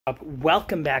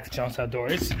Welcome back to Jones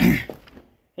Outdoors.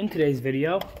 In today's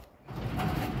video,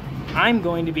 I'm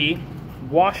going to be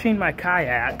washing my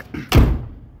kayak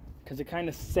because it kind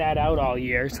of sat out all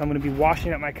year. So I'm going to be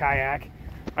washing up my kayak.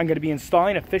 I'm going to be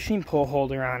installing a fishing pole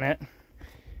holder on it,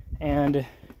 and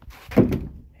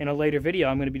in a later video,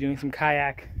 I'm going to be doing some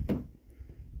kayak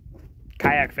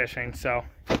fishing. So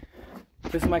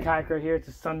this is my kayak right here. It's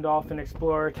a Sun Dolphin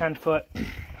Explorer 10-foot.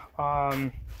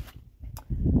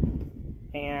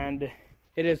 And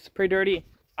it is pretty dirty.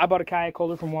 I bought a kayak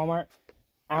holder from Walmart.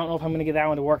 I don't know if I'm going to get that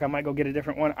one to work. I might go get a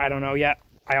different one. I don't know yet.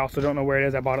 I also don't know where it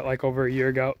is. I bought it like over a year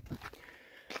ago.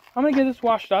 I'm going to get this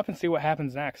washed up and see what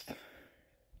happens next.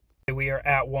 We are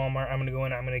at Walmart. I'm going to go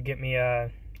in. I'm going to get me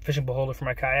a fishing pole holder for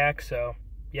my kayak. So,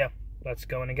 yeah, let's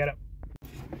go in and get it.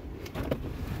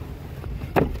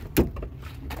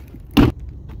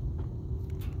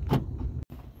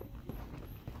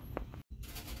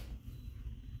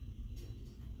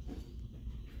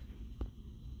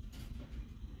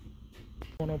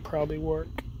 One will probably work.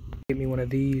 Get me one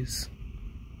of these.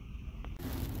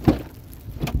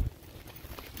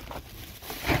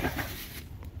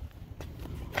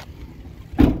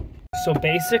 So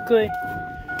basically,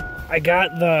 I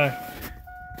got the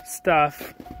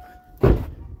stuff.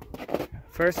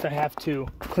 First I have to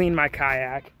clean my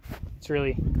kayak. It's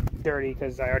really dirty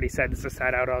because I already said this has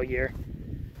sat out all year.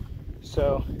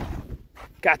 So,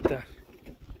 got the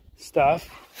stuff.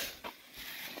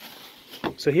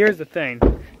 So here's the thing,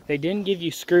 they didn't give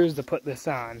you screws to put this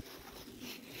on.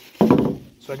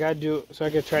 So I gotta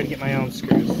try to get my own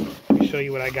screws. Let me show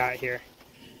you what I got here.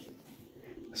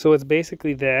 So it's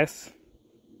basically this.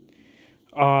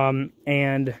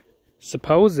 And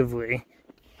supposedly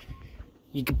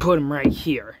you can put them right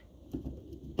here.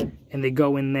 And they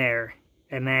go in there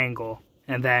at an angle.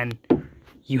 And then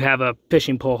you have a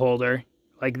fishing pole holder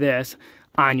like this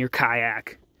on your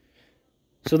kayak.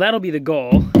 So that'll be the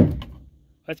goal.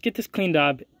 Let's get this cleaned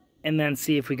up and then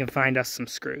see if we can find us some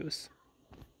screws.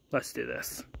 Let's do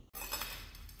this.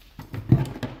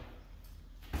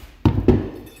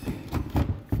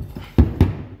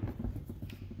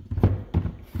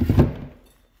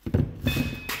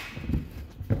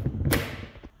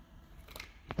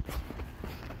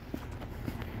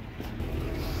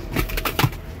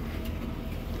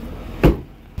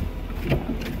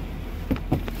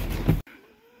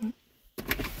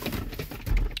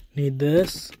 Need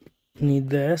this, need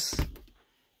this,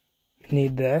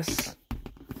 need this,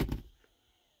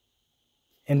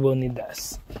 and we'll need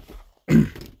this.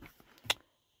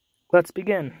 Let's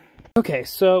begin. Okay,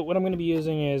 so what I'm going to be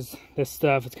using is this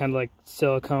stuff. It's kind of like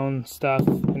silicone stuff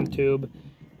in a tube.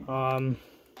 And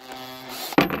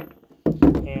I'm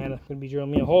going to be drilling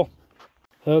me a hole.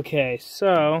 Okay,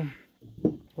 so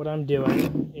what I'm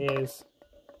doing is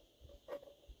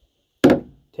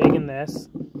taking this.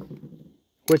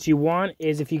 What you want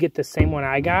is, if you get the same one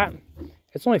I got,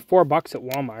 it's only $4 at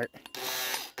Walmart.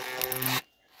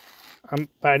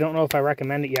 But I don't know if I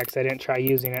recommend it yet because I didn't try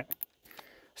using it.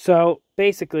 So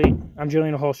basically, I'm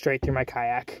drilling a hole straight through my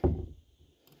kayak.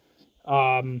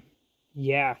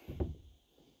 Yeah,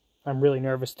 I'm really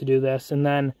nervous to do this. And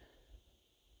then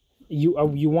you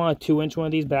want a 2-inch one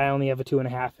of these, but I only have a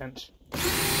 2.5-inch.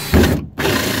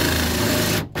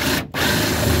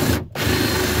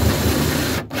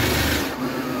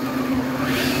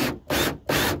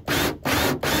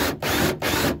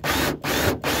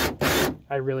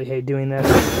 I really hate doing this.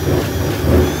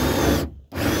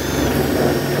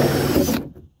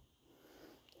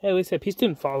 Hey, at least that piece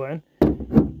didn't fall in.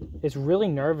 It's really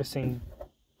nervous in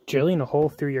drilling a hole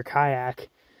through your kayak.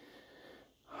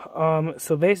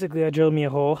 So basically I drilled me a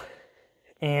hole,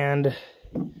 and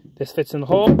this fits in the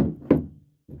hole.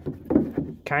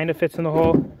 Kind of fits in the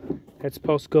hole. It's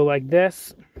supposed to go like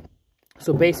this.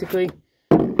 So basically,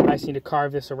 I just need to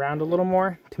carve this around a little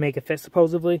more to make it fit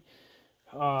supposedly.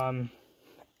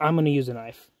 I'm going to use a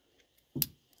knife.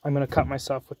 I'm going to cut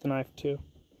myself with the knife too.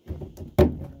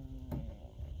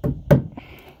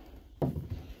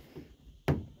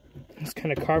 Just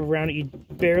kind of carve around it.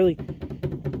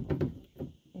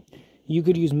 You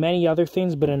could use many other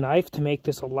things but a knife to make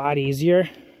this a lot easier.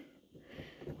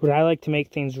 But I like to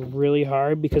make things really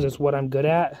hard because it's what I'm good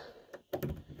at.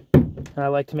 And I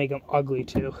like to make them ugly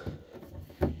too.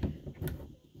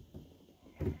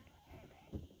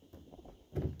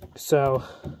 So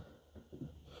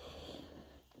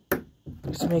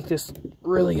let's make this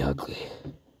really ugly.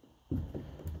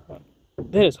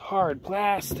 That is hard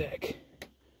plastic.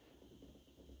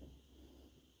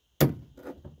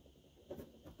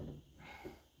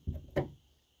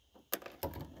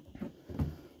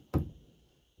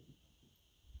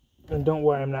 And don't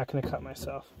worry, I'm not going to cut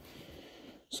myself.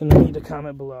 So no need to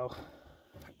comment below.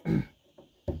 And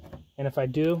if I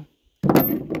do,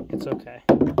 it's okay.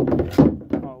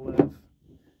 I'll live.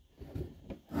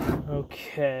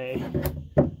 Okay.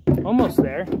 Almost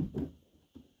there.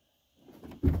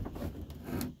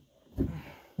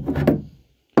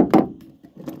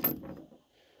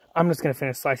 I'm just going to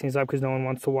finish slicing these up because no one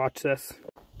wants to watch this.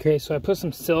 Okay, so I put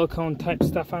some silicone type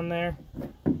stuff on there.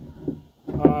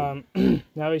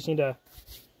 Now we just need to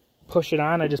push it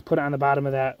on. I just put it on the bottom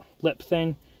of that lip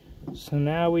thing. So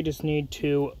now we just need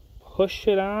to push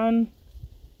it on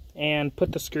and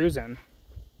put the screws in.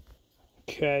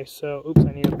 Okay, so, oops,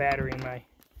 I need a battery in my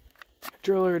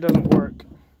driller. It doesn't work.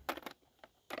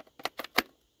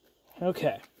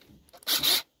 Okay.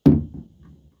 Push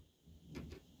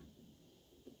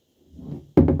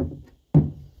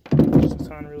this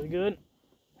on really good.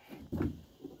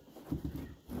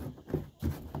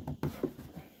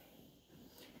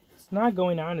 It's not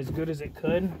going on as good as it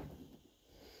could.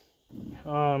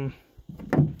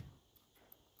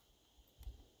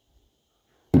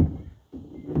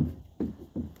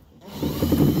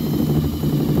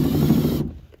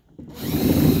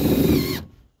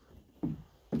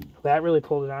 That really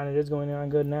pulled it on. It is going on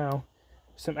good now.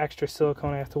 Some extra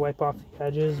silicone I have to wipe off the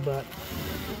edges, but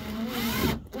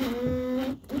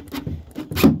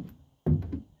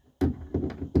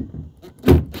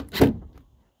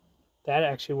that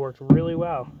actually worked really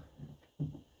well.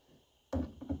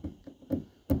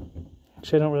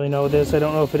 Actually, I don't really know this. I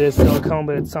don't know if it is silicone,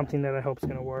 but it's something that I hope is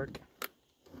going to work.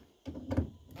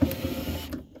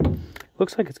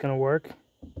 Looks like it's going to work.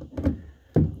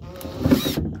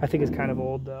 I think it's kind of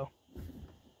old, though.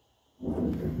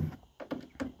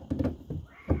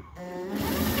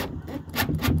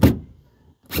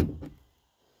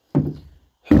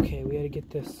 Okay, we got to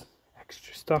get this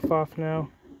extra stuff off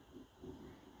now.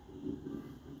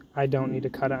 I don't need to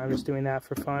cut it. I'm just doing that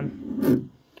for fun.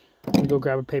 I'm going to go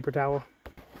grab a paper towel.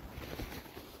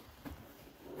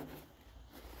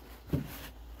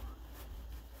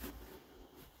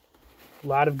 A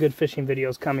lot of good fishing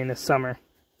videos coming this summer.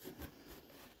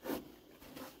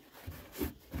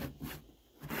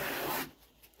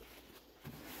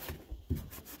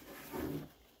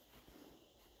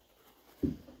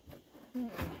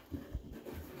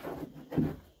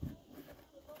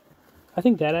 I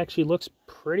think that actually looks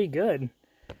pretty good.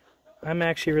 I'm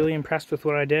actually really impressed with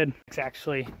what I did. It's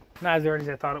actually not as dirty as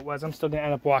I thought it was. I'm still going to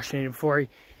end up washing it before I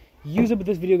use it, but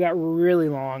this video got really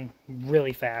long,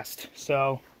 really fast.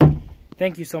 So,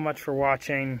 thank you so much for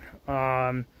watching.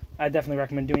 I definitely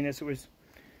recommend doing this. It was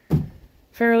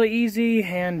fairly easy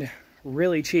and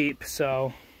really cheap.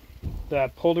 So, the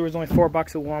holder was only $4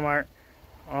 at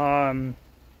Walmart.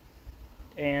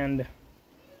 And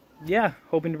yeah,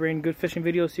 hoping to bring good fishing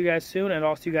videos to you guys soon, and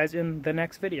I'll see you guys in the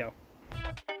next video.